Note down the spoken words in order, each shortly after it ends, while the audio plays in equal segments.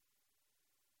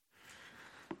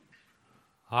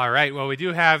All right, well, we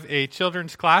do have a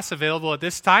children's class available at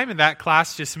this time, and that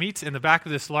class just meets in the back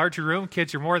of this larger room.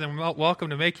 Kids, you're more than welcome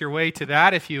to make your way to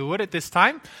that if you would at this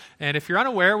time. And if you're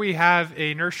unaware, we have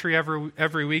a nursery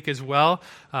every week as well.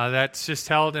 That's just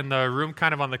held in the room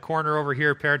kind of on the corner over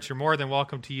here. Parents, you're more than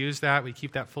welcome to use that. We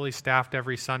keep that fully staffed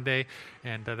every Sunday,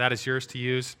 and that is yours to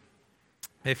use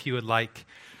if you would like.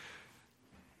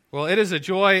 Well, it is a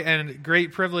joy and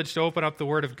great privilege to open up the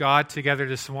Word of God together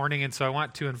this morning, and so I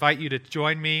want to invite you to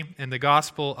join me in the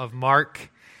Gospel of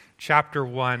Mark, chapter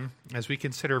 1, as we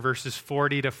consider verses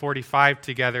 40 to 45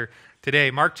 together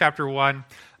today. Mark chapter 1,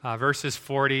 verses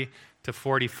 40 to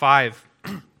 45.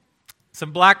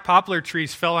 Some black poplar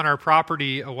trees fell on our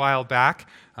property a while back,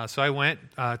 so I went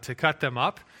to cut them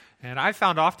up. And I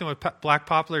found often with black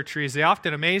poplar trees, they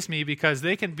often amaze me because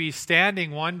they can be standing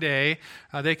one day,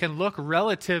 they can look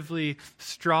relatively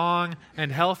strong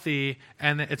and healthy,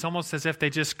 and it's almost as if they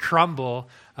just crumble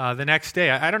the next day.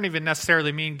 I don't even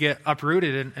necessarily mean get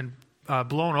uprooted and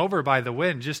blown over by the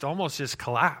wind, just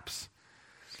collapse.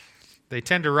 They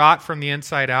tend to rot from the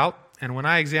inside out. And when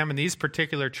I examined these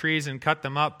particular trees and cut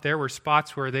them up, there were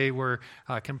spots where they were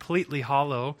completely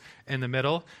hollow in the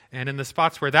middle. And in the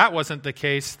spots where that wasn't the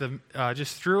case,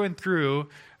 just through and through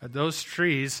those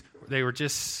trees, they were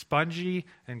just spongy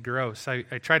and gross. I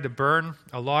tried to burn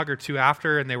a log or two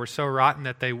after, and they were so rotten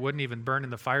that they wouldn't even burn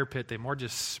in the fire pit. They more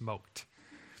just smoked.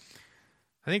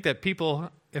 I think that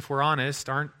people, if we're honest,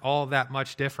 aren't all that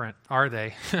much different, are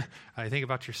they? I think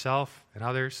about yourself and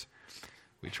others.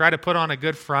 We try to put on a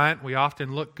good front. We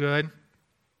often look good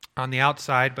on the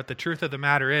outside, but the truth of the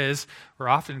matter is we're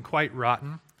often quite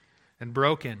rotten and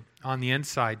broken on the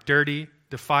inside, dirty,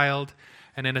 defiled,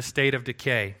 and in a state of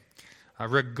decay,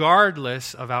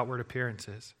 regardless of outward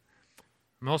appearances.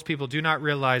 Most people do not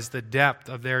realize the depth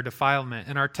of their defilement.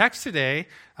 And our text today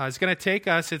is going to take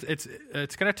us, it's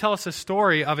going to tell us a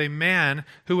story of a man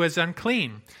who is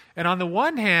unclean. And on the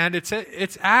one hand, it's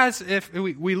as if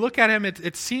we look at him,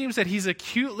 it seems that he's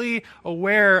acutely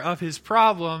aware of his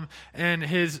problem and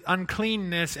his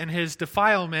uncleanness and his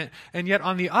defilement. And yet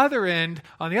on the other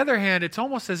hand, it's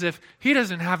almost as if he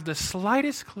doesn't have the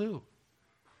slightest clue.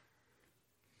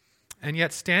 And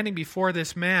yet standing before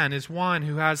this man is one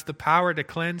who has the power to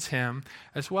cleanse him,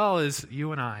 as well as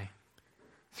you and I,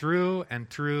 through and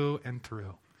through and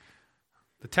through.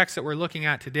 The text that we're looking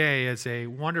at today is a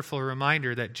wonderful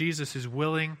reminder that Jesus is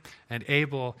willing and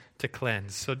able to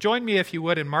cleanse. So join me, if you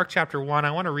would, in Mark chapter 1. I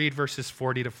want to read verses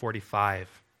 40 to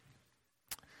 45.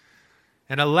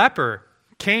 And a leper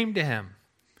came to him,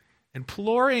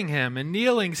 imploring him and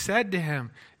kneeling, said to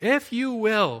him, "If you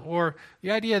will," or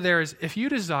the idea there is, if you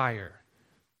desire,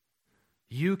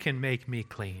 you can make me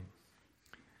clean.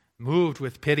 Moved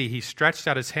with pity, he stretched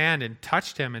out his hand and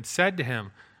touched him and said to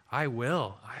him, "I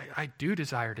will. I do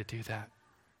desire to do that.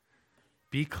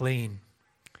 Be clean."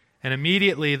 And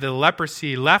immediately the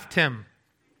leprosy left him,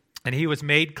 and he was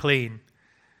made clean.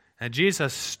 And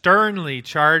Jesus sternly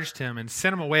charged him and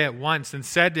sent him away at once and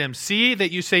said to him, "See that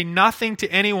you say nothing to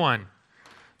anyone,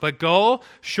 but go,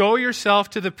 show yourself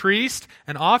to the priest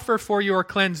and offer for your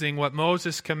cleansing what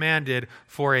Moses commanded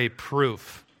for a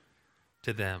proof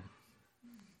to them."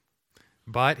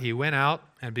 But he went out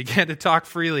and began to talk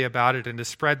freely about it and to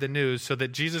spread the news, so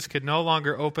that Jesus could no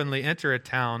longer openly enter a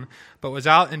town, but was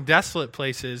out in desolate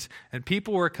places, and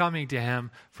people were coming to him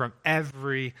from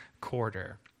every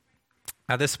quarter.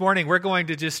 Now, this morning, we're going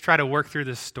to just try to work through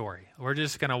this story. We're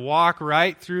just going to walk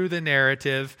right through the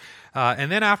narrative.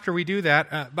 And then after we do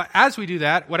that, but as we do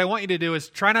that, what I want you to do is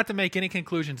try not to make any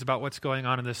conclusions about what's going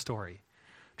on in this story.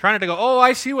 Try not to go, "Oh,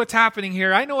 I see what's happening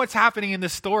here. I know what's happening in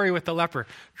this story with the leper."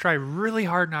 Try really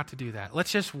hard not to do that.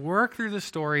 Let's just work through the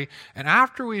story. And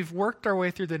after we've worked our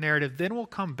way through the narrative, then we'll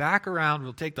come back around.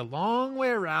 We'll take the long way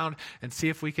around and see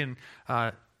if we can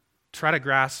try to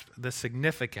grasp the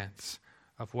significance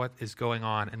of what is going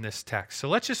on in this text. So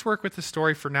let's just work with the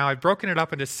story for now. I've broken it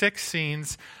up into 6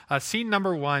 scenes. Scene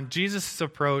number 1, Jesus is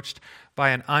approached by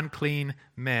an unclean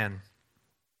man.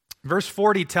 Verse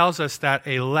 40 tells us that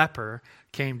a leper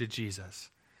came to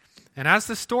Jesus. And as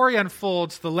the story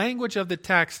unfolds, the language of the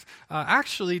text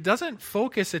actually doesn't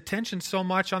focus attention so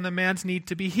much on the man's need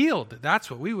to be healed.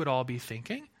 That's what we would all be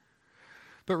thinking.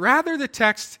 But rather the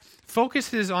text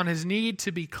focuses on his need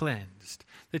to be cleansed.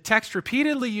 The text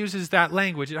repeatedly uses that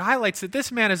language. It highlights that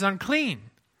this man is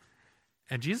unclean.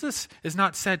 And Jesus is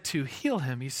not said to heal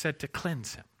him, he's said to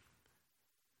cleanse him.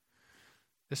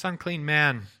 This unclean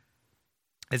man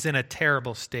is in a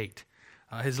terrible state.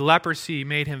 His leprosy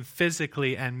made him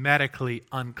physically and medically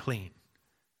unclean.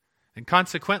 And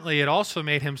consequently, it also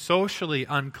made him socially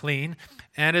unclean,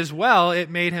 and as well, it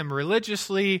made him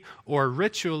religiously or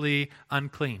ritually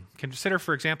unclean. Consider,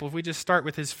 for example, if we just start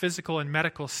with his physical and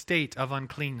medical state of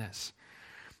uncleanness.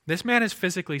 This man is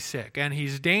physically sick, and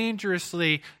he's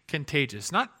dangerously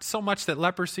contagious. Not so much that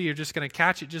leprosy, you're just going to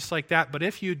catch it just like that, but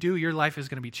if you do, your life is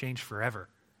going to be changed forever.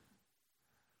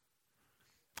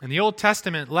 In the Old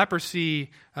Testament, leprosy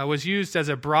was used as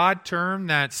a broad term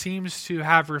that seems to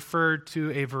have referred to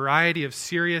a variety of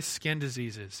serious skin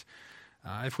diseases.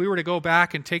 If we were to go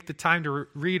back and take the time to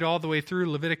read all the way through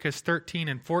Leviticus 13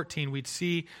 and 14, we'd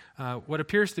see what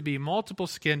appears to be multiple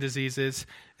skin diseases,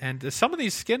 and some of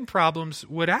these skin problems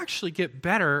would actually get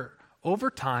better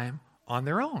over time on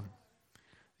their own.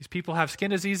 These people have skin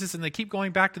diseases, and they keep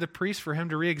going back to the priest for him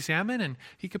to re-examine, and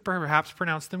he could perhaps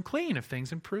pronounce them clean if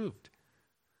things improved.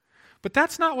 But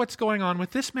that's not what's going on with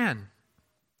this man,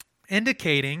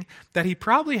 indicating that he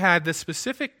probably had the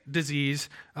specific disease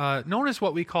known as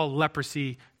what we call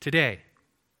leprosy today.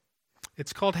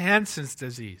 It's called Hansen's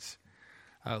disease.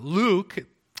 Luke,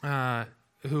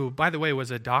 who, by the way, was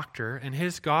a doctor, in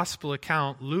his gospel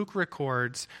account, Luke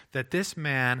records that this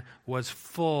man was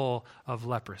full of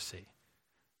leprosy.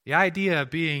 The idea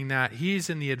being that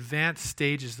he's in the advanced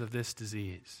stages of this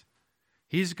disease.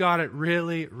 He's got it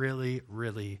really, really,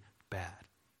 really bad.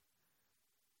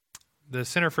 The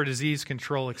Center for Disease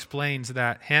Control explains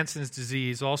that Hansen's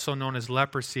disease, also known as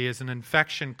leprosy, is an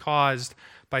infection caused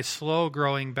by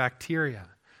slow-growing bacteria.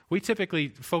 We typically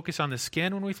focus on the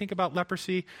skin when we think about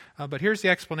leprosy, but here's the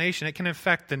explanation. It can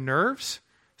affect the nerves,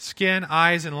 skin,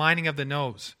 eyes, and lining of the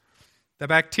nose. The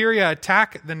bacteria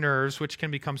attack the nerves, which can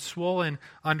become swollen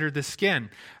under the skin.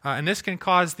 And this can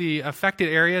cause the affected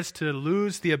areas to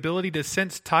lose the ability to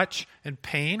sense touch and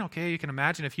pain. Okay, you can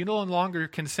imagine if you no longer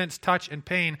can sense touch and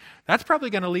pain, that's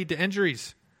probably going to lead to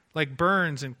injuries like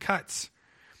burns and cuts.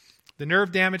 The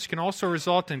nerve damage can also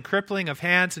result in crippling of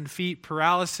hands and feet,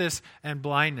 paralysis, and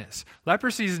blindness.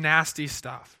 Leprosy is nasty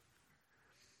stuff.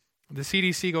 The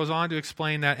CDC goes on to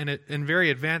explain that in very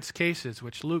advanced cases,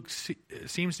 which Luke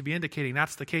seems to be indicating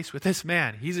that's the case with this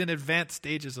man. He's in advanced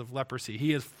stages of leprosy.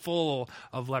 He is full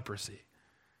of leprosy.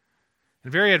 In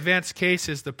very advanced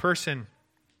cases, the person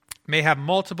may have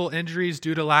multiple injuries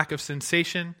due to lack of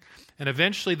sensation, and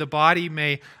eventually the body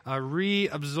may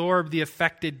reabsorb the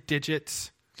affected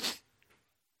digits,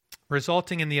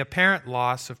 resulting in the apparent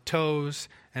loss of toes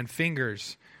and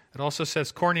fingers. It also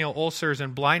says corneal ulcers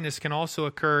and blindness can also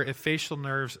occur if facial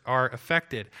nerves are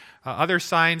affected. Other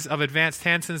signs of advanced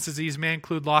Hansen's disease may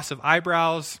include loss of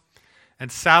eyebrows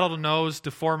and saddled nose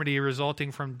deformity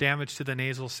resulting from damage to the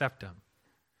nasal septum.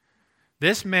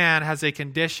 This man has a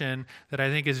condition that I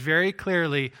think is very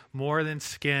clearly more than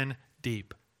skin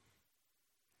deep.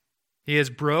 He is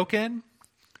broken,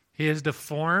 he is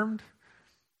deformed,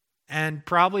 and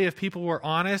probably if people were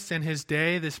honest in his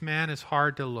day, this man is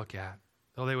hard to look at.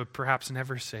 Though they would perhaps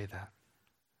never say that.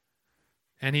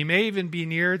 And he may even be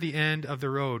near the end of the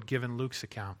road, given Luke's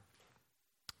account.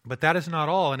 But that is not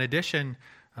all. In addition,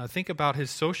 think about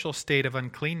his social state of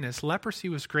uncleanness. Leprosy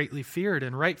was greatly feared,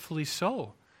 and rightfully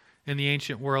so, in the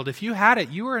ancient world. If you had it,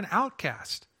 you were an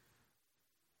outcast.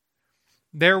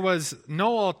 There was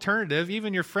no alternative.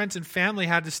 Even your friends and family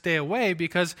had to stay away,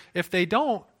 because if they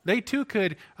don't, they too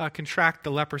could contract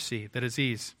the leprosy, the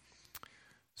disease.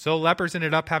 So lepers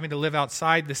ended up having to live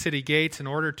outside the city gates in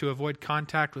order to avoid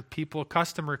contact with people.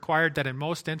 Custom required that in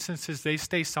most instances they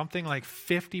stay something like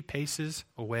 50 paces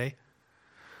away.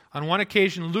 On one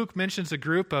occasion, Luke mentions a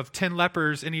group of 10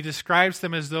 lepers, and he describes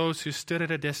them as those who stood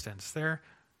at a distance. They're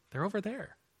over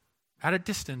there, at a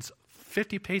distance,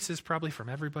 50 paces probably from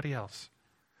everybody else.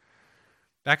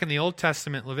 Back in the Old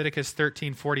Testament, Leviticus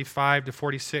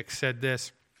 13:45-46 said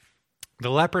this: "The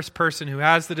leprous person who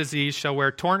has the disease shall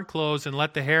wear torn clothes and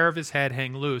let the hair of his head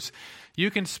hang loose."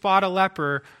 You can spot a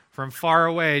leper from far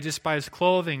away just by his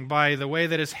clothing, by the way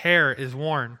that his hair is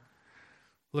worn.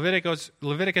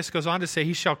 Leviticus goes on to say,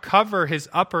 he shall cover his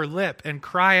upper lip and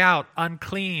cry out,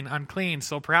 "Unclean, unclean."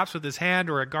 So perhaps with his hand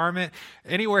or a garment,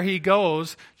 anywhere he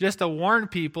goes, just to warn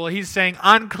people, he's saying,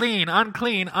 "Unclean,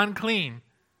 unclean, unclean."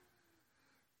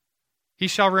 He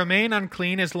shall remain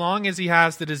unclean as long as he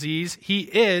has the disease. He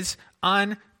is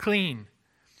unclean.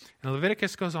 And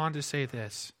Leviticus goes on to say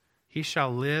this: he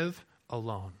shall live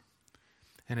alone,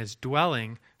 and his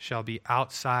dwelling shall be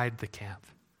outside the camp.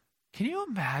 Can you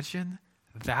imagine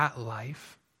that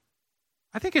life?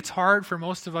 I think it's hard for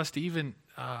most of us to even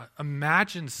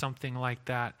imagine something like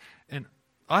that and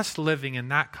us living in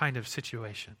that kind of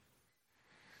situation.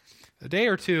 A day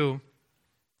or two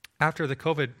after the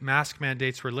COVID mask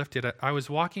mandates were lifted, I was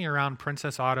walking around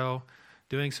Princess Auto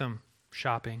doing some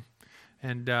shopping,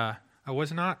 and I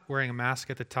was not wearing a mask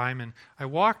at the time, and I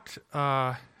walked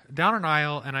down an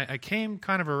aisle, and I came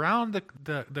kind of around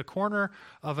the corner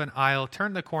of an aisle,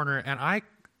 turned the corner, and I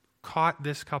caught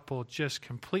this couple just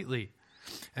completely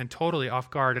and totally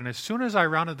off guard. And as soon as I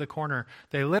rounded the corner,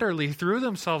 they literally threw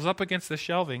themselves up against the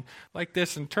shelving like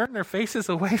this and turned their faces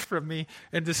away from me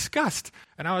in disgust.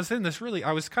 And I was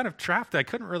I was kind of trapped. I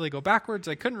couldn't really go backwards.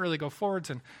 I couldn't really go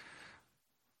forwards. And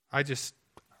I just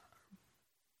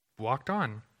walked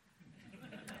on.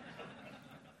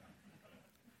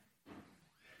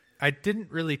 I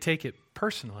didn't really take it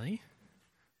personally,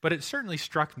 but it certainly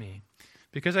struck me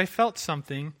because I felt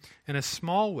something in a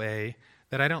small way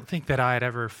that I don't think that I had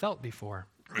ever felt before.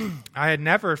 I had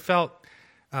never felt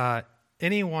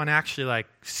anyone actually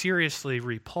seriously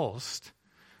repulsed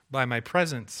by my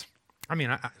presence. I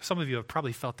mean, some of you have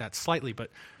probably felt that slightly,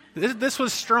 but this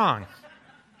was strong.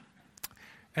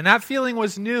 And that feeling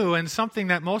was new and something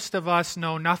that most of us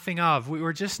know nothing of. We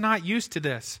were just not used to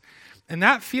this. And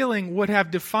that feeling would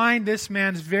have defined this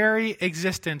man's very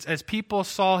existence as people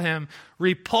saw him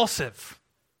repulsive.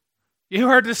 You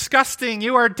are disgusting.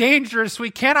 You are dangerous.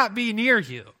 We cannot be near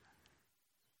you.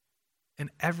 In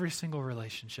every single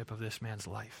relationship of this man's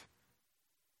life.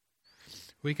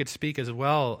 We could speak as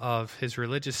well of his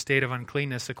religious state of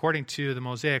uncleanness. According to the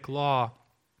Mosaic law,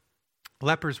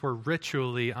 lepers were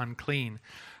ritually unclean.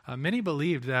 Many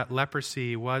believed that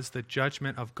leprosy was the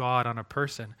judgment of God on a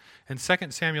person. In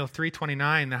 2 Samuel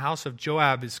 3:29, the house of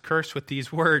Joab is cursed with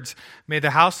these words, "May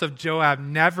the house of Joab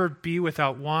never be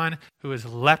without one who is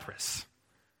leprous."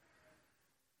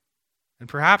 And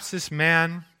perhaps this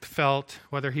man felt,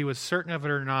 whether he was certain of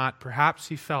it or not, perhaps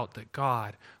he felt that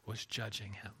God was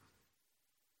judging him.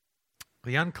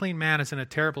 The unclean man is in a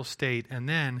terrible state, and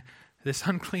then this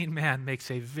unclean man makes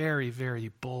a very, very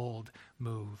bold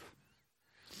move.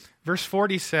 Verse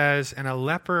 40 says, "And a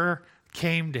leper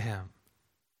came to him."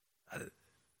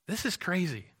 This is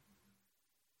crazy.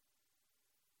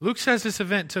 Luke says this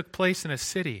event took place in a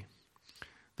city.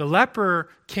 The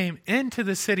leper came into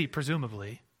the city,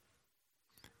 presumably,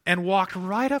 and walked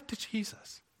right up to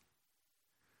Jesus.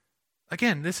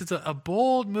 Again, this is a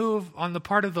bold move on the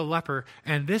part of the leper,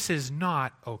 and this is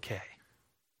not okay,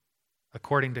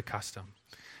 according to custom.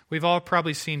 We've all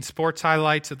probably seen sports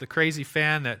highlights of the crazy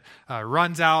fan that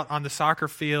runs out on the soccer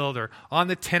field or on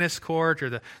the tennis court or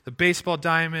the baseball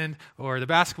diamond or the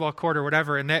basketball court or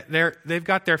whatever, and they've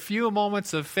got their few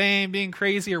moments of fame, being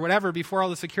crazy or whatever, before all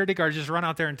the security guards just run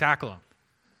out there and tackle him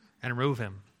and remove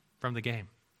him from the game.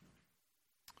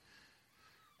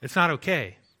 It's not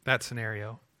okay, that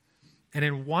scenario. And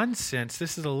in one sense,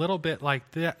 this is a little bit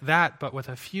like that, but with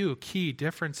a few key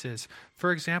differences.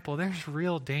 For example, there's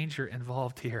real danger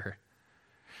involved here.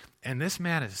 And this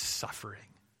man is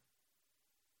suffering.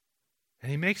 And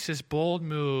he makes this bold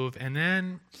move, and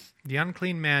then the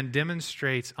unclean man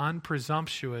demonstrates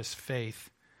unpresumptuous faith.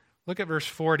 Look at verse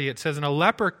 40. It says, "And a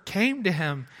leper came to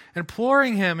him,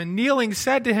 imploring him, and kneeling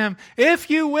said to him, 'If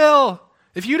you will,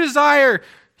 if you desire,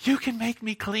 you can make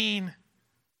me clean.'"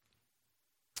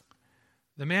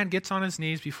 The man gets on his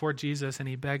knees before Jesus and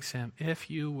he begs him, "If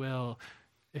you will,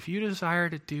 if you desire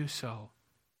to do so,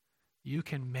 you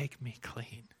can make me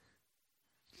clean."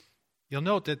 You'll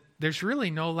note that there's really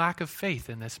no lack of faith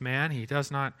in this man. He does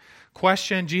not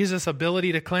question Jesus'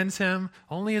 ability to cleanse him,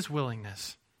 only his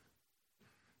willingness.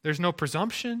 There's no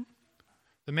presumption.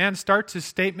 The man starts his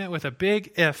statement with a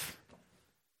big if.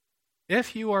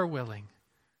 If you are willing.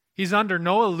 He's under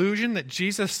no illusion that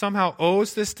Jesus somehow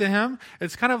owes this to him.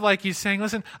 It's kind of like he's saying,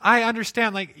 "Listen, I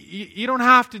understand, you don't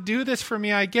have to do this for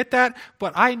me, I get that,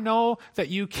 but I know that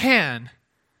you can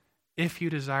if you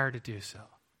desire to do so.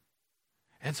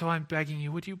 And so I'm begging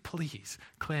you, would you please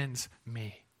cleanse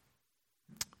me?"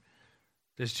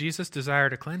 Does Jesus desire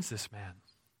to cleanse this man?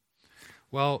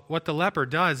 Well, what the leper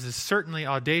does is certainly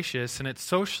audacious and it's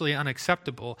socially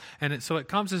unacceptable. And so it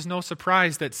comes as no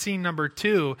surprise that scene number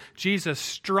 2, Jesus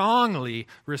strongly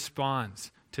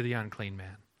responds to the unclean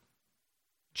man.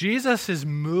 Jesus is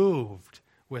moved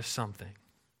with something.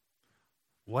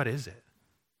 What is it?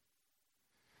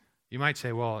 You might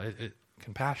say, well,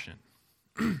 compassion.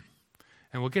 And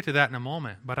we'll get to that in a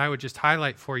moment. But I would just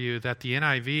highlight for you that the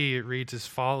NIV reads as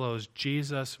follows: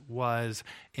 Jesus was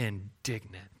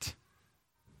indignant.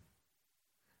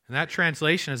 And that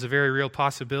translation is a very real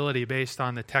possibility based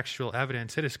on the textual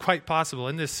evidence. It is quite possible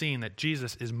in this scene that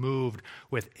Jesus is moved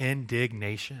with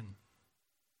indignation.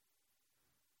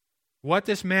 What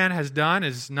this man has done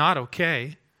is not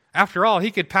okay. After all,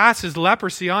 he could pass his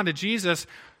leprosy on to Jesus,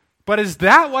 but is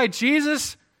that why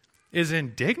Jesus is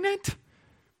indignant?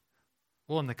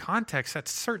 Well, in the context,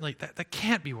 that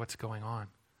can't be what's going on.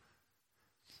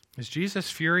 Is Jesus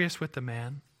furious with the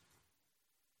man?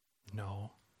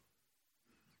 No.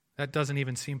 That doesn't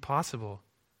even seem possible.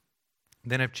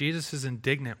 Then if Jesus is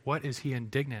indignant, what is he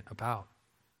indignant about?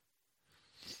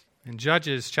 In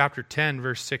Judges chapter 10,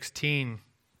 verse 16,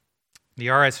 the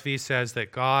RSV says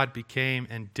that God became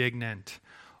indignant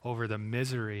over the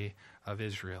misery of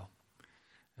Israel.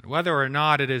 And whether or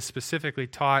not it is specifically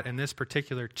taught in this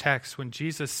particular text, when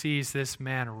Jesus sees this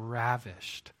man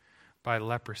ravished by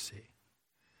leprosy,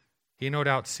 he no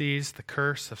doubt sees the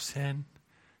curse of sin.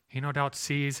 He no doubt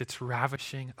sees its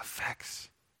ravishing effects.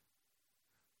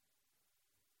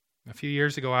 A few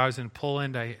years ago, I was in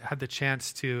Poland. I had the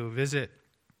chance to visit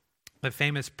the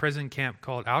famous prison camp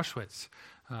called Auschwitz.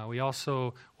 We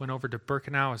also went over to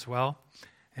Birkenau as well.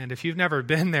 And if you've never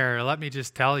been there, let me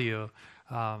just tell you,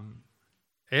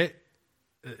 it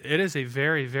is a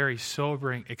very, very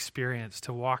sobering experience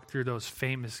to walk through those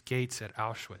famous gates at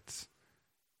Auschwitz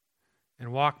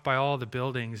and walk by all the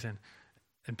buildings and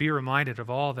be reminded of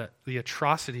all the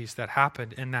atrocities that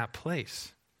happened in that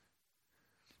place.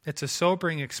 It's a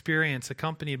sobering experience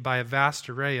accompanied by a vast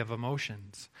array of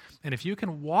emotions. And if you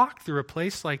can walk through a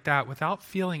place like that without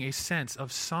feeling a sense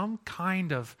of some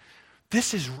kind of,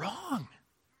 this is wrong,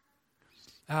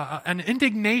 an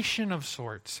indignation of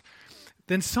sorts,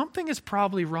 then something is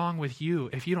probably wrong with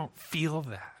you if you don't feel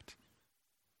that.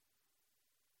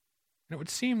 And it would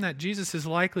seem that Jesus is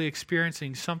likely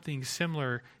experiencing something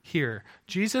similar here.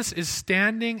 Jesus is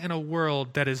standing in a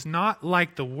world that is not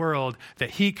like the world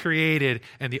that he created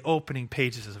in the opening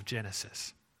pages of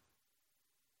Genesis.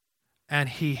 And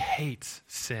he hates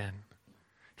sin.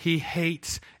 He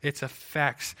hates its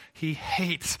effects. He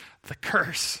hates the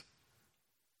curse.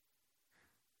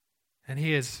 And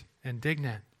he is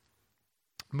indignant,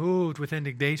 moved with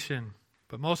indignation.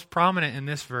 But most prominent in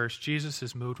this verse, Jesus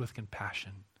is moved with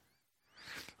compassion.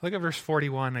 Look at verse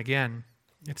 41 again.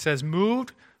 It says,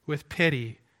 moved with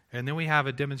pity. And then we have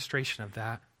a demonstration of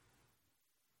that.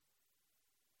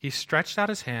 He stretched out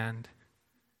his hand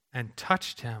and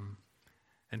touched him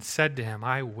and said to him,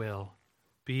 I will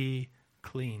be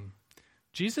clean.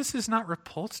 Jesus is not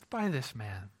repulsed by this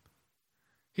man.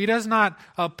 He does not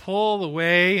pull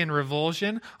away in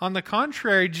revulsion. On the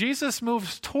contrary, Jesus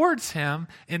moves towards him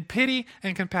in pity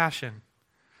and compassion.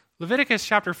 Leviticus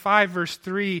chapter 5, verse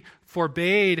 3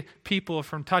 forbade people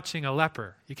from touching a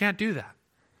leper. You can't do that.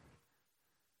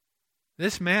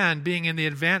 This man, being in the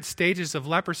advanced stages of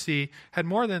leprosy, had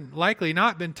more than likely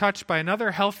not been touched by another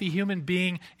healthy human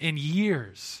being in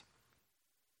years.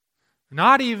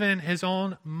 Not even his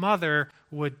own mother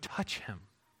would touch him.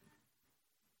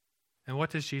 And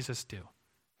what does Jesus do?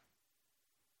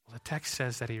 Well, the text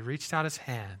says that he reached out his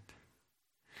hand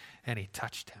and he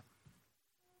touched him.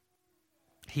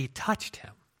 He touched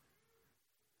him.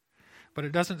 But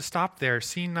it doesn't stop there.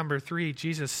 Scene number 3,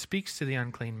 Jesus speaks to the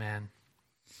unclean man.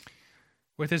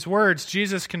 With his words,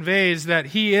 Jesus conveys that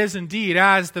he is indeed,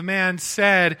 as the man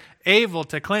said, able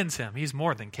to cleanse him. He's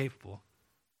more than capable.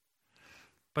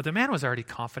 But the man was already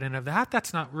confident of that.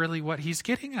 That's not really what he's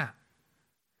getting at.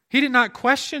 He did not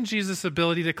question Jesus'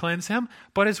 ability to cleanse him,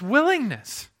 but his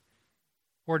willingness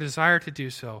or desire to do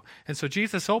so. And so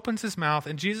Jesus opens his mouth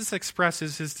and Jesus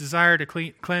expresses his desire to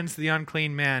cleanse the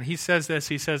unclean man. He says this,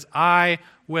 he says, I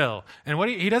will. And what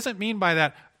he doesn't mean by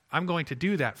that, I'm going to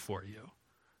do that for you.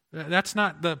 That's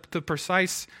not the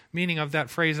precise meaning of that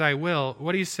phrase, I will.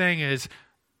 What he's saying is,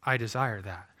 I desire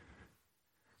that.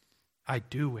 I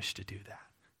do wish to do that.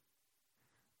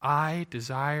 I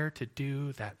desire to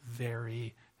do that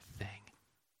very thing.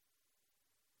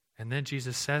 And then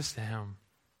Jesus says to him,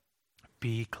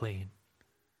 be clean.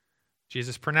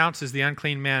 Jesus pronounces the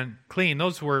unclean man clean.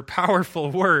 Those were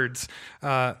powerful words.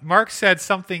 Mark said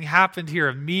something happened here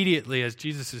immediately as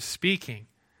Jesus is speaking.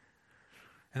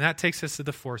 And that takes us to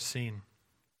the 4th scene.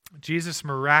 Jesus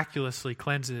miraculously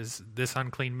cleanses this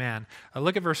unclean man.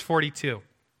 Look at verse 42.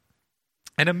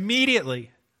 And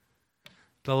immediately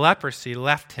the leprosy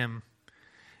left him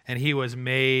and he was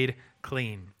made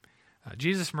clean.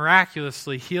 Jesus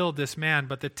miraculously healed this man,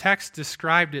 but the text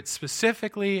described it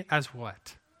specifically as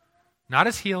what? Not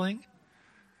as healing,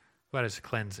 but as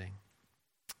cleansing.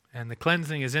 And the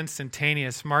cleansing is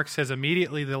instantaneous. Mark says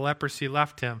immediately the leprosy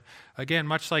left him. Again,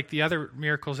 much like the other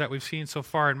miracles that we've seen so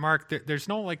far in Mark, there's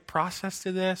no process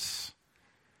to this.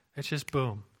 It's just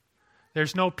boom.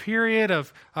 There's no period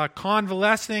of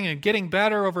convalescing and getting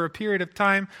better over a period of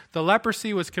time. The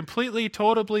leprosy was completely,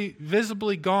 totally,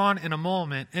 visibly gone in a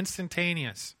moment,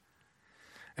 instantaneous.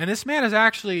 And this man is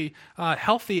actually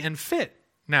healthy and fit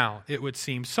now, it would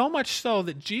seem. So much so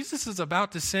that Jesus is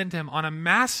about to send him on a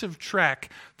massive trek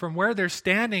from where they're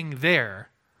standing there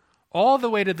all the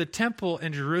way to the temple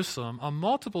in Jerusalem, a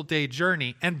multiple-day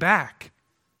journey, and back.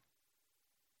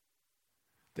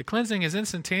 The cleansing is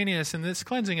instantaneous, and this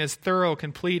cleansing is thorough,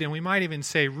 complete, and we might even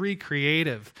say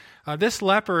recreative. This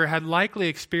leper had likely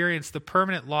experienced the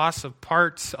permanent loss of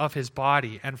parts of his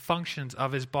body and functions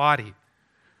of his body.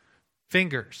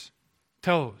 Fingers,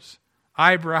 toes,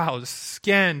 eyebrows,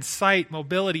 skin, sight,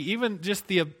 mobility, even just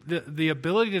the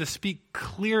ability to speak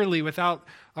clearly without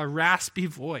a raspy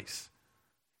voice.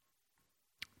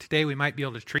 Today we might be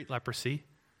able to treat leprosy.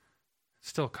 It's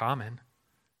still common.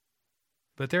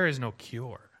 But there is no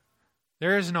cure.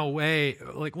 There is no way,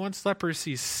 like once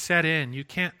leprosy set in, you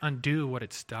can't undo what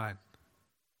it's done.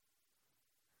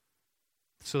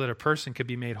 So that a person could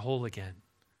be made whole again.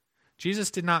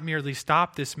 Jesus did not merely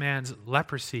stop this man's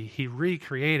leprosy, he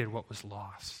recreated what was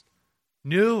lost.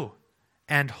 New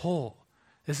and whole.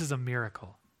 This is a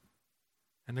miracle.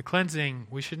 And the cleansing,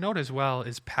 we should note as well,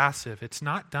 is passive. It's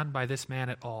not done by this man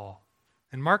at all.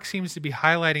 And Mark seems to be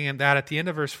highlighting that at the end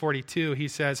of verse 42, he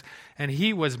says, and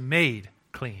he was made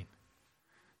clean.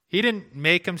 He didn't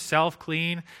make himself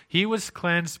clean. He was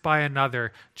cleansed by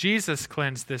another. Jesus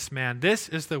cleansed this man. This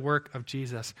is the work of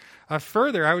Jesus.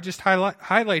 Further, I would just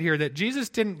highlight here that Jesus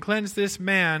didn't cleanse this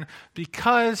man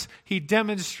because he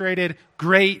demonstrated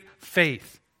great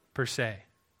faith, per se.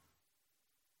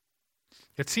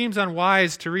 It seems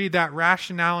unwise to read that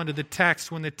rationale into the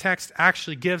text when the text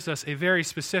actually gives us a very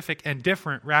specific and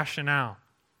different rationale.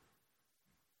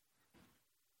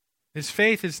 His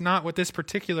faith is not what this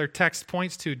particular text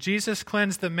points to. Jesus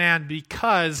cleansed the man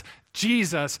because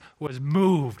Jesus was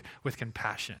moved with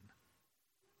compassion.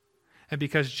 And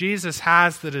because Jesus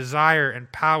has the desire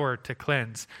and power to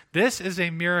cleanse. This is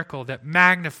a miracle that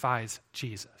magnifies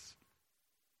Jesus.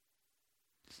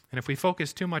 And if we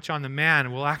focus too much on the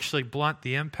man, we'll actually blunt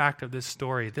the impact of this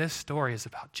story. This story is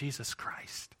about Jesus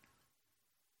Christ.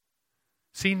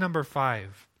 Scene number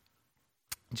 5.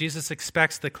 Jesus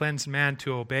expects the cleansed man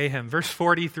to obey him. Verse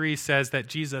 43 says that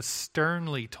Jesus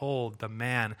sternly told the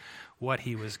man what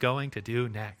he was going to do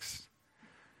next.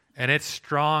 And it's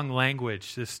strong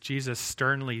language, this Jesus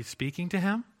sternly speaking to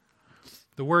him.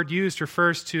 The word used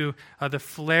refers to the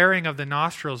flaring of the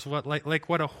nostrils, like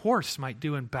what a horse might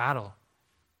do in battle.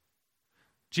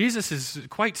 Jesus is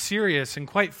quite serious and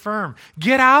quite firm.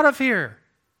 Get out of here.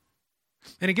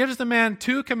 And he gives the man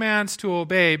 2 commands to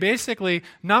obey. Basically,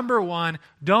 number 1,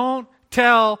 don't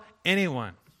tell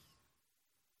anyone.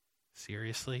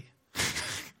 Seriously?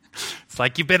 It's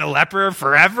like you've been a leper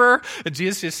forever and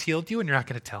Jesus just healed you and you're not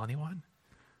going to tell anyone?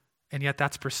 And yet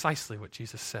that's precisely what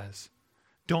Jesus says.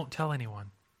 Don't tell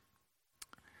anyone.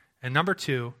 And number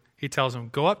 2, he tells him,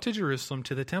 go up to Jerusalem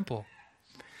to the temple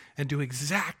and do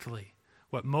exactly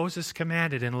what Moses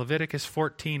commanded in Leviticus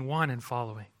 14:1 and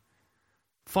following.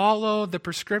 Follow the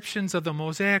prescriptions of the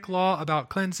Mosaic law about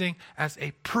cleansing as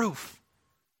a proof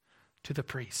to the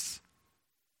priests.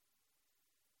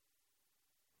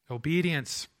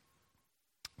 Obedience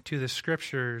to the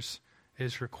scriptures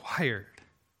is required.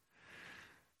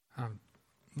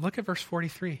 Look at verse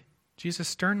 43. Jesus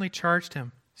sternly charged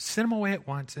him, sent him away at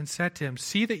once, and said to him,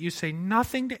 see that you say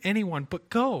nothing to anyone, but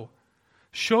go.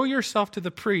 Show yourself to the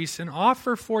priests and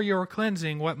offer for your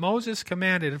cleansing what Moses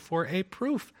commanded for a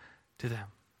proof to them.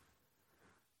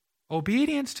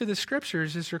 Obedience to the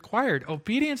scriptures is required.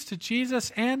 Obedience to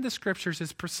Jesus and the scriptures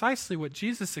is precisely what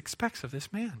Jesus expects of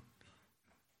this man.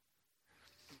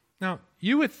 Now,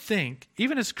 you would think,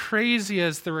 even as crazy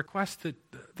as the request, that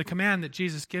the command that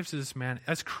Jesus gives to this man,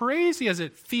 as crazy as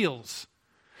it feels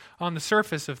on the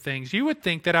surface of things, you would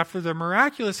think that after the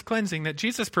miraculous cleansing that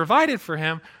Jesus provided for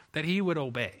him, that he would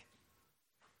obey.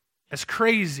 As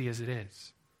crazy as it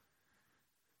is.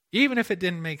 Even if it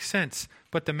didn't make sense.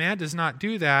 But the man does not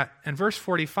do that. And verse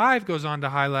 45 goes on to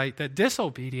highlight that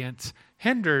disobedience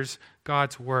hinders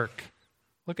God's work.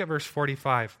 Look at verse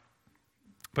 45.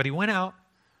 But he went out,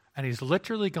 and he's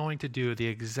literally going to do the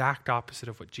exact opposite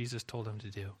of what Jesus told him to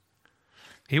do.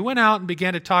 He went out and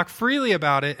began to talk freely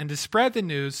about it and to spread the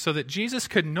news so that Jesus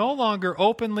could no longer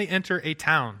openly enter a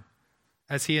town,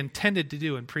 as he intended to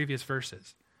do in previous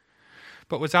verses,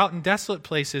 but was out in desolate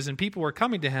places, and people were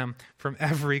coming to him from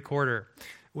every quarter.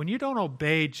 When you don't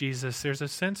obey Jesus, there's a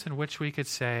sense in which we could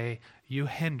say you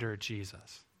hinder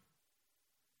Jesus.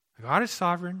 God is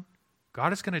sovereign.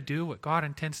 God is going to do what God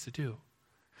intends to do.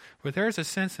 But there is a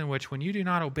sense in which when you do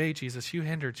not obey Jesus, you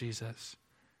hinder Jesus.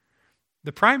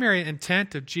 The primary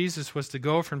intent of Jesus was to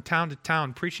go from town to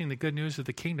town preaching the good news of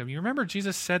the kingdom. You remember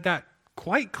Jesus said that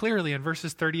quite clearly in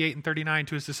verses 38 and 39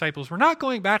 to his disciples. We're not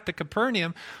going back to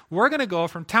Capernaum. We're going to go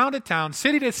from town to town,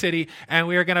 city to city, and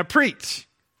we are going to preach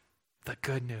the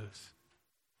good news.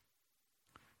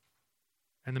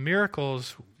 And the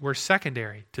miracles were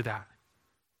secondary to that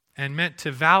and meant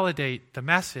to validate the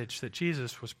message that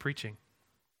Jesus was preaching.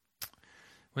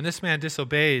 When this man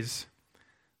disobeys,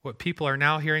 what people are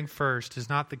now hearing first is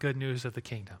not the good news of the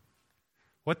kingdom.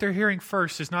 What they're hearing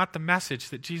first is not the message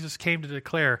that Jesus came to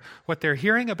declare. What they're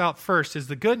hearing about first is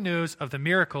the good news of the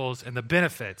miracles and the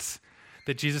benefits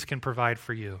that Jesus can provide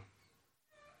for you.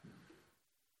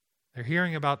 They're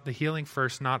hearing about the healing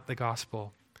first, not the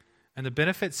gospel. And the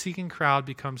benefit-seeking crowd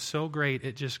becomes so great,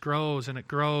 it just grows and it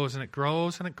grows and it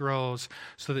grows and it grows,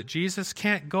 so that Jesus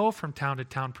can't go from town to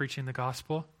town preaching the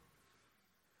gospel.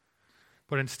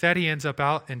 But instead he ends up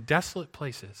out in desolate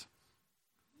places.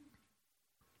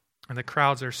 And the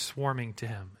crowds are swarming to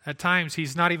him. At times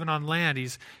he's not even on land.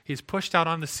 He's pushed out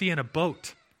on the sea in a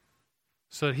boat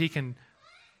so that he can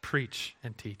preach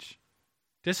and teach.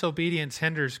 Disobedience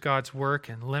hinders God's work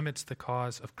and limits the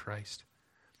cause of Christ.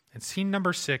 And scene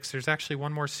number 6, there's actually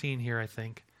one more scene here, I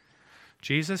think.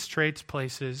 Jesus trades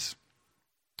places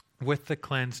with the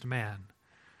cleansed man.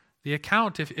 The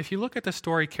account, if you look at the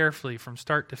story carefully from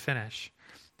start to finish,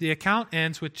 the account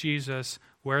ends with Jesus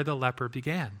where the leper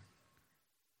began.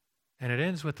 And it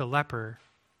ends with the leper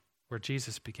where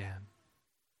Jesus began.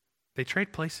 They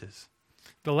trade places.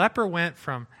 The leper went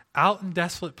from out in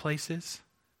desolate places,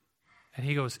 and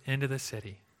he goes into the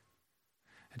city.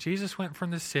 And Jesus went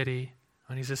from the city,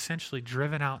 and he's essentially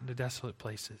driven out into desolate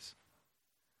places.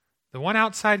 The one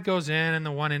outside goes in, and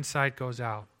the one inside goes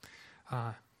out.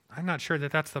 I'm not sure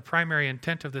that that's the primary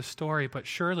intent of this story, but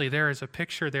surely there is a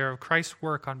picture there of Christ's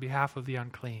work on behalf of the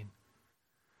unclean.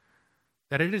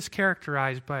 That it is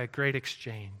characterized by a great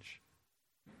exchange.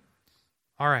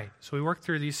 All right, so we worked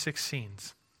through these 6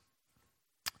 scenes.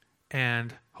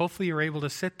 And hopefully you're able to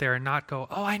sit there and not go,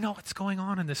 oh, I know what's going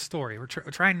on in this story. We're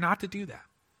trying not to do that.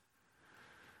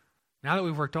 Now that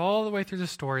we've worked all the way through the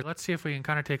story, let's see if we can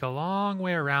kind of take a long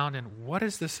way around and what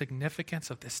is the significance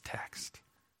of this text?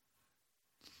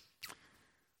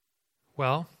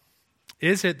 Well,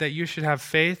 is it that you should have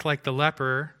faith like the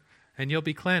leper and you'll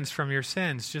be cleansed from your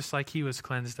sins just like he was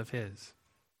cleansed of his?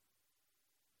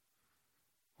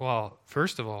 Well,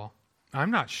 first of all,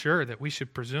 I'm not sure that we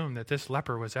should presume that this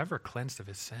leper was ever cleansed of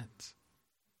his sins.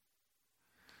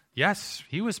 Yes,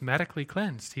 he was medically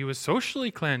cleansed. He was socially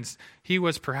cleansed. He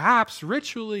was perhaps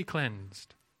ritually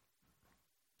cleansed.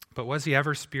 But was he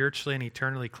ever spiritually and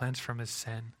eternally cleansed from his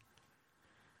sin?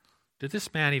 Did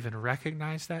this man even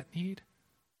recognize that need?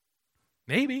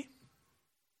 Maybe.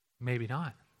 Maybe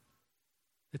not.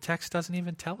 The text doesn't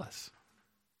even tell us.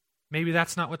 Maybe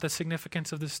that's not what the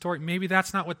significance of this story, maybe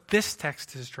that's not what this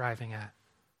text is driving at.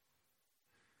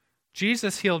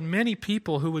 Jesus healed many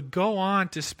people who would go on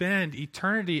to spend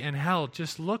eternity in hell.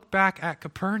 Just look back at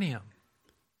Capernaum.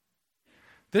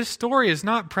 This story is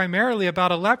not primarily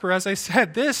about a leper. As I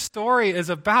said, this story is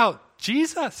about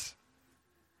Jesus.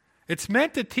 It's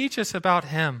meant to teach us about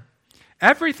him.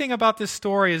 Everything about this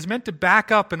story is meant to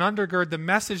back up and undergird the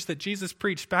message that Jesus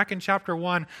preached back in chapter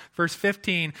 1, verse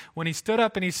 15, when he stood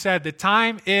up and he said, the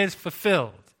time is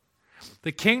fulfilled.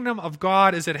 The kingdom of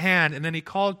God is at hand. And then he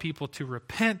called people to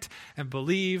repent and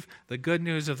believe the good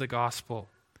news of the gospel.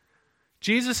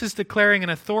 Jesus is declaring an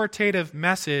authoritative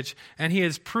message, and he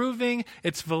is proving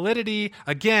its validity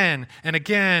again and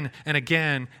again and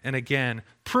again and again.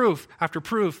 Proof after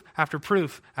proof after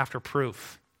proof after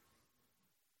proof.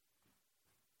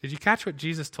 Did you catch what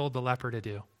Jesus told the leper to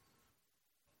do?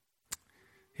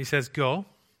 He says, go,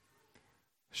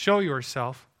 show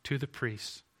yourself to the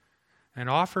priests, and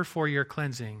offer for your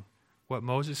cleansing what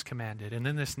Moses commanded. And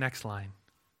then this next line,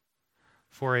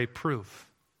 for a proof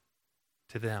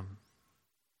to them.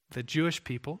 The Jewish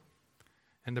people,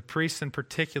 and the priests in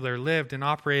particular, lived and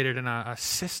operated in a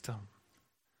system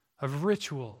of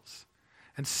rituals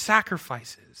and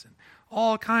sacrifices and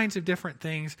all kinds of different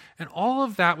things. And all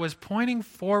of that was pointing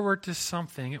forward to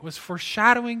something. It was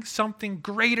foreshadowing something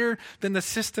greater than the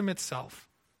system itself.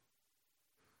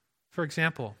 For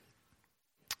example,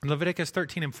 in Leviticus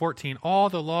 13 and 14, all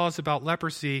the laws about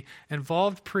leprosy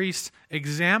involved priests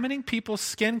examining people's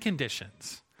skin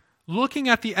conditions, looking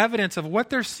at the evidence of what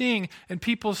they're seeing in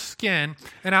people's skin,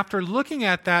 and after looking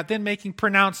at that, then making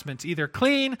pronouncements, either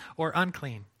clean or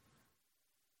unclean.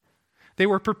 They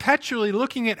were perpetually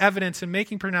looking at evidence and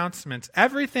making pronouncements.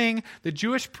 Everything the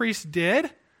Jewish priests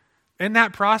did in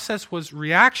that process was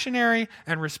reactionary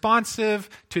and responsive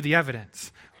to the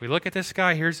evidence. We look at this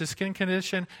guy, here's his skin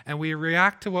condition, and we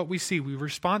react to what we see. We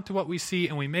respond to what we see,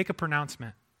 and we make a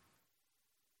pronouncement.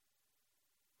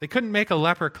 They couldn't make a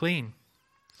leper clean.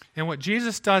 And what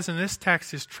Jesus does in this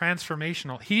text is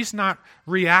transformational. He's not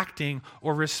reacting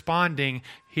or responding.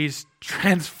 He's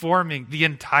transforming the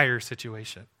entire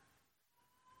situation.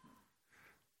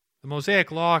 The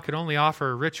Mosaic law could only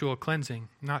offer ritual cleansing,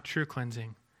 not true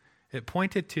cleansing. It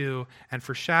pointed to and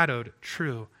foreshadowed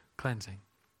true cleansing.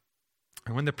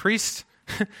 And when the priest,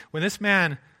 when this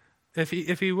man, if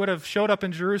he would have showed up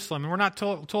in Jerusalem, and we're not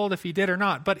told if he did or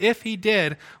not, but if he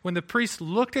did, when the priest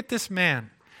looked at this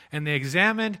man and they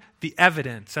examined the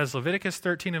evidence, as Leviticus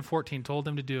 13 and 14 told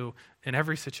them to do in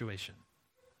every situation,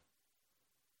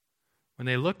 when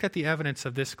they looked at the evidence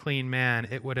of this clean man,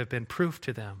 it would have been proof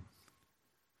to them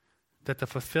that the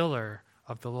fulfiller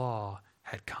of the law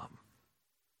had come.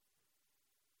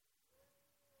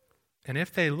 And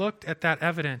if they looked at that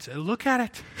evidence, look at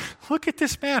it. Look at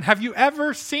this man. Have you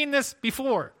ever seen this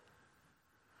before?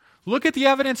 Look at the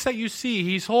evidence that you see.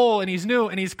 He's whole and he's new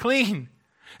and he's clean.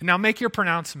 And now make your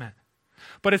pronouncement.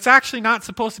 But it's actually not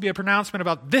supposed to be a pronouncement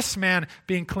about this man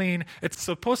being clean. It's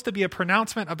supposed to be a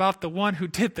pronouncement about the one who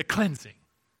did the cleansing.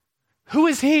 Who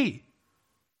is he?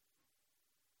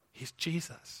 He's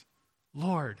Jesus,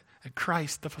 Lord and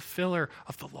Christ, the fulfiller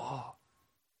of the law.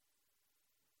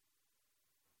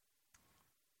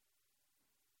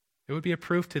 It would be a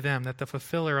proof to them that the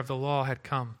fulfiller of the law had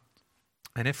come.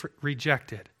 And if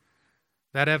rejected,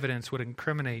 that evidence would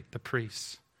incriminate the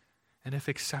priests. And if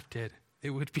accepted,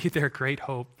 it would be their great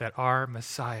hope that our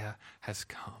Messiah has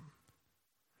come.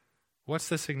 What's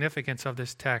the significance of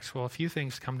this text? Well, a few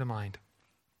things come to mind.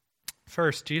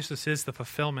 First, Jesus is the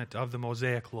fulfillment of the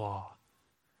Mosaic law.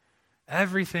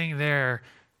 Everything there,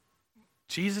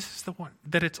 Jesus is the one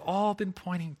that it's all been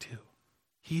pointing to.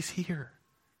 He's here,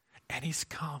 and he's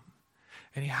come,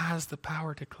 and he has the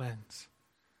power to cleanse.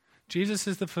 Jesus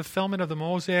is the fulfillment of the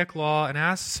Mosaic law, and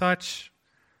as such,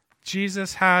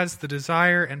 Jesus has the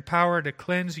desire and power to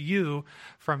cleanse you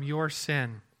from your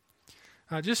sin.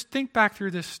 Just think back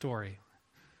through this story.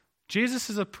 Jesus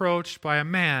is approached by a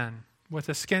man with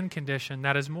a skin condition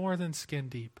that is more than skin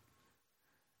deep.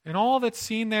 And all that's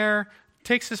seen there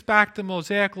takes us back to the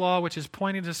Mosaic law, which is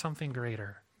pointing to something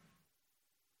greater.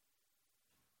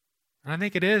 And I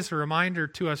think it is a reminder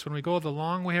to us when we go the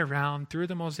long way around through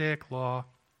the Mosaic law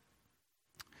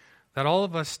that all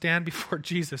of us stand before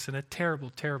Jesus in a terrible,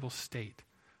 terrible state.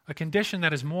 A condition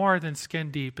that is more than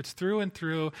skin deep. It's through and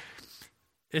through.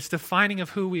 It's defining of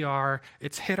who we are.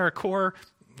 It's hit our core,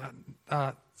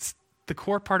 the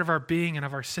core part of our being and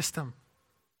of our system.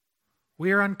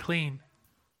 We are unclean.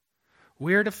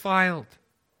 We are defiled.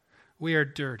 We are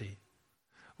dirty.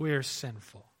 We are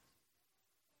sinful.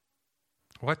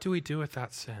 What do we do with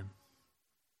that sin?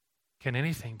 Can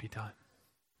anything be done?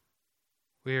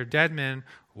 We are dead men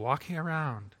walking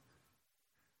around.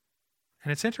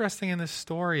 And it's interesting in this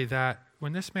story that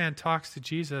when this man talks to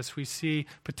Jesus, we see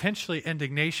potentially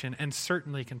indignation and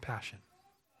certainly compassion.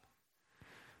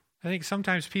 I think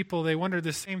sometimes people, they wonder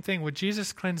the same thing. Would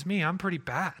Jesus cleanse me? I'm pretty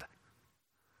bad.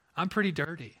 I'm pretty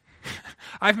dirty.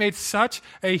 I've made such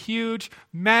a huge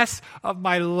mess of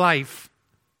my life.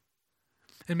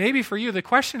 And maybe for you, the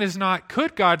question is not,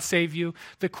 could God save you?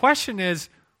 The question is,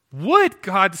 would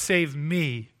God save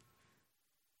me?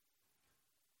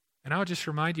 And I would just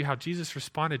remind you how Jesus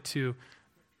responded to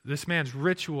this man's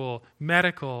ritual,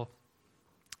 medical,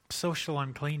 social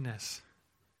uncleanness.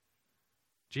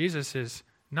 Jesus is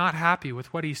not happy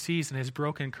with what he sees in his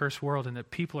broken, cursed world and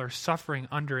that people are suffering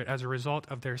under it as a result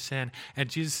of their sin. And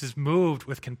Jesus is moved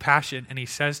with compassion and he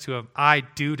says to him, I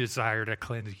do desire to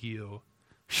cleanse you.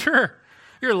 Sure,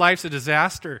 your life's a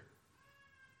disaster.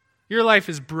 Your life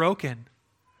is broken.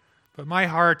 But my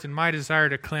heart and my desire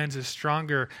to cleanse is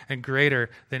stronger and greater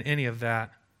than any of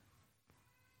that.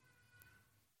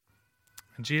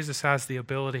 And Jesus has the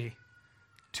ability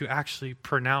to actually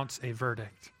pronounce a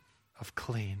verdict of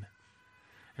clean.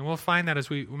 And we'll find that as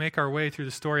we make our way through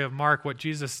the story of Mark, what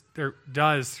Jesus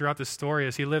does throughout the story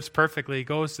is he lives perfectly, he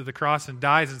goes to the cross and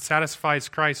dies and satisfies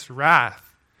Christ's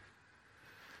wrath.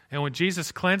 And when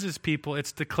Jesus cleanses people,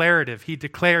 it's declarative. He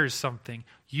declares something.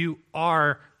 You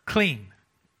are clean.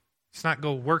 It's not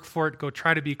go work for it, go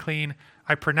try to be clean.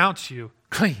 I pronounce you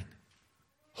clean,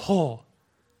 whole,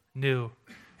 new.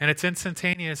 And it's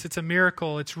instantaneous. It's a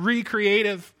miracle. It's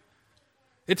recreative.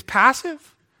 It's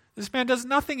passive. This man does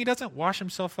nothing. He doesn't wash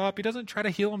himself up. He doesn't try to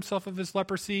heal himself of his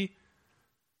leprosy.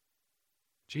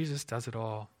 Jesus does it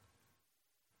all.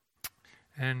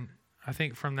 And I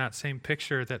think from that same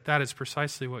picture that is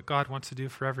precisely what God wants to do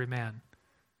for every man.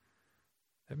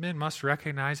 That men must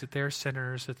recognize that they're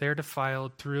sinners, that they're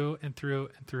defiled through and through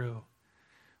and through.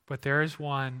 But there is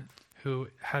one who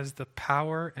has the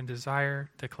power and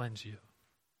desire to cleanse you.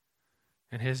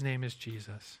 And his name is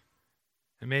Jesus.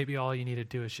 And maybe all you need to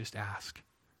do is just ask,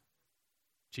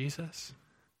 Jesus,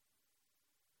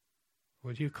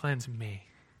 would you cleanse me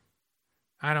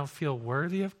I don't feel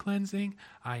worthy of cleansing.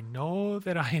 I know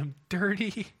that I am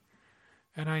dirty,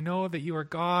 and I know that you are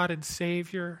God and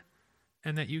Savior,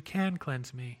 and that you can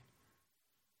cleanse me.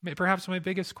 Perhaps my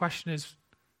biggest question is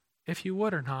if you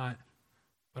would or not,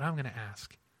 but I'm going to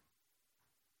ask,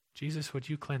 Jesus, would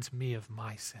you cleanse me of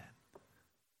my sin?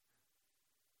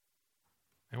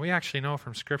 And we actually know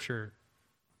from Scripture,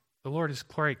 the Lord is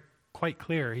quite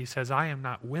clear. He says, I am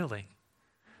not willing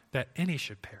that any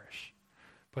should perish,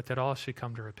 but that all should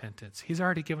come to repentance. He's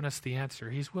already given us the answer.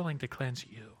 He's willing to cleanse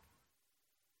you.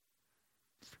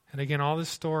 And again, all this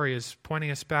story is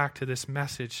pointing us back to this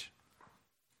message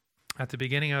at the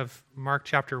beginning of Mark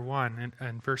chapter 1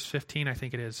 and verse 15, I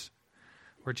think it is,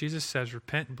 where Jesus says,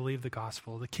 repent and believe the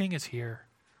gospel. The King is here.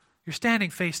 You're standing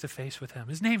face to face with him.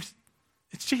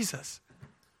 It's Jesus.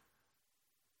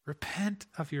 Repent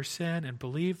of your sin and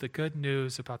believe the good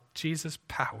news about Jesus'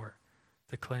 power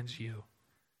to cleanse you.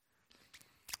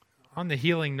 On the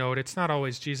healing note, it's not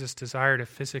always Jesus' desire to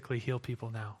physically heal people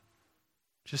now,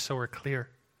 just so we're clear.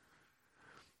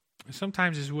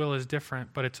 Sometimes his will is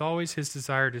different, but it's always his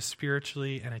desire to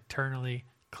spiritually and eternally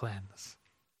cleanse.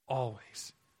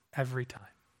 Always. Every time.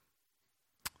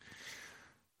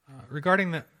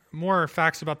 Regarding the more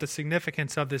facts about the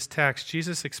significance of this text,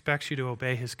 Jesus expects you to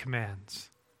obey his commands.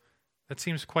 That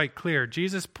seems quite clear.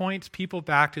 Jesus points people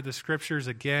back to the Scriptures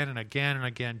again and again and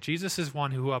again. Jesus is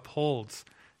one who upholds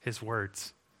his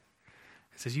words.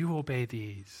 He says, you obey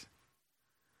these.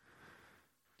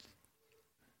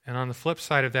 And on the flip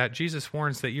side of that, Jesus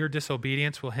warns that your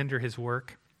disobedience will hinder his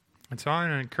work. And so I'm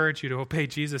going to encourage you to obey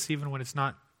Jesus even when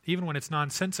it's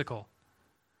nonsensical.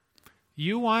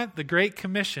 You want the Great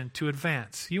Commission to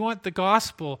advance. You want the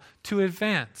gospel to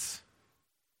advance.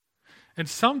 And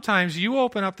sometimes you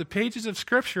open up the pages of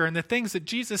Scripture and the things that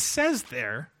Jesus says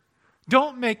there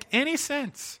don't make any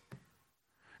sense.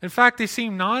 In fact, they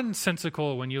seem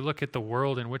nonsensical when you look at the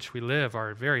world in which we live,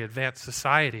 our very advanced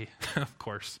society, of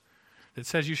course, that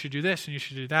says you should do this and you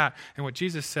should do that. And what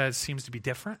Jesus says seems to be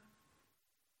different.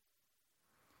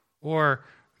 Or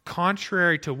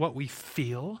contrary to what we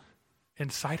feel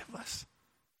inside of us.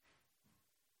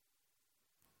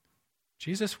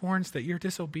 Jesus warns that your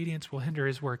disobedience will hinder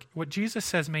his work. What Jesus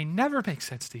says may never make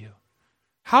sense to you.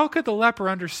 How could the leper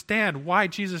understand why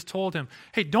Jesus told him,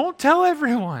 hey, don't tell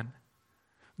everyone.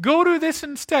 Go do this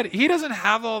instead. He doesn't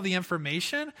have all the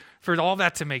information for all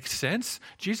that to make sense.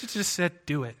 Jesus just said,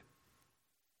 do it.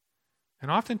 And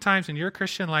oftentimes in your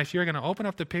Christian life, you're going to open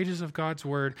up the pages of God's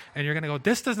word and you're going to go,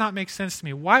 this does not make sense to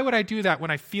me. Why would I do that when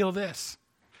I feel this?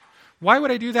 Why would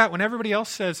I do that when everybody else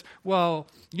says, well,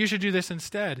 you should do this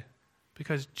instead?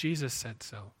 Because Jesus said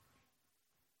so.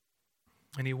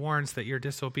 And he warns that your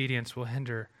disobedience will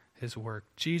hinder his work.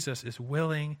 Jesus is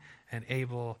willing and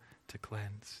able to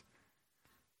cleanse.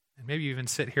 And maybe you even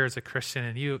sit here as a Christian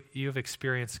and you've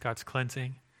experienced God's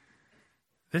cleansing.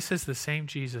 This is the same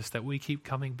Jesus that we keep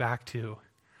coming back to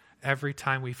every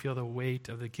time we feel the weight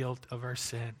of the guilt of our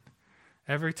sin.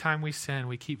 Every time we sin,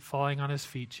 we keep falling on his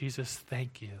feet. Jesus,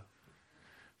 thank you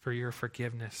for your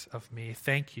forgiveness of me.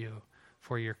 Thank you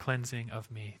for your cleansing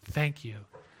of me. Thank you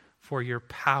for your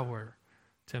power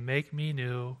to make me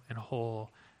new and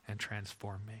whole and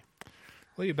transform me.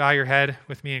 Will you bow your head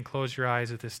with me and close your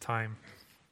eyes at this time?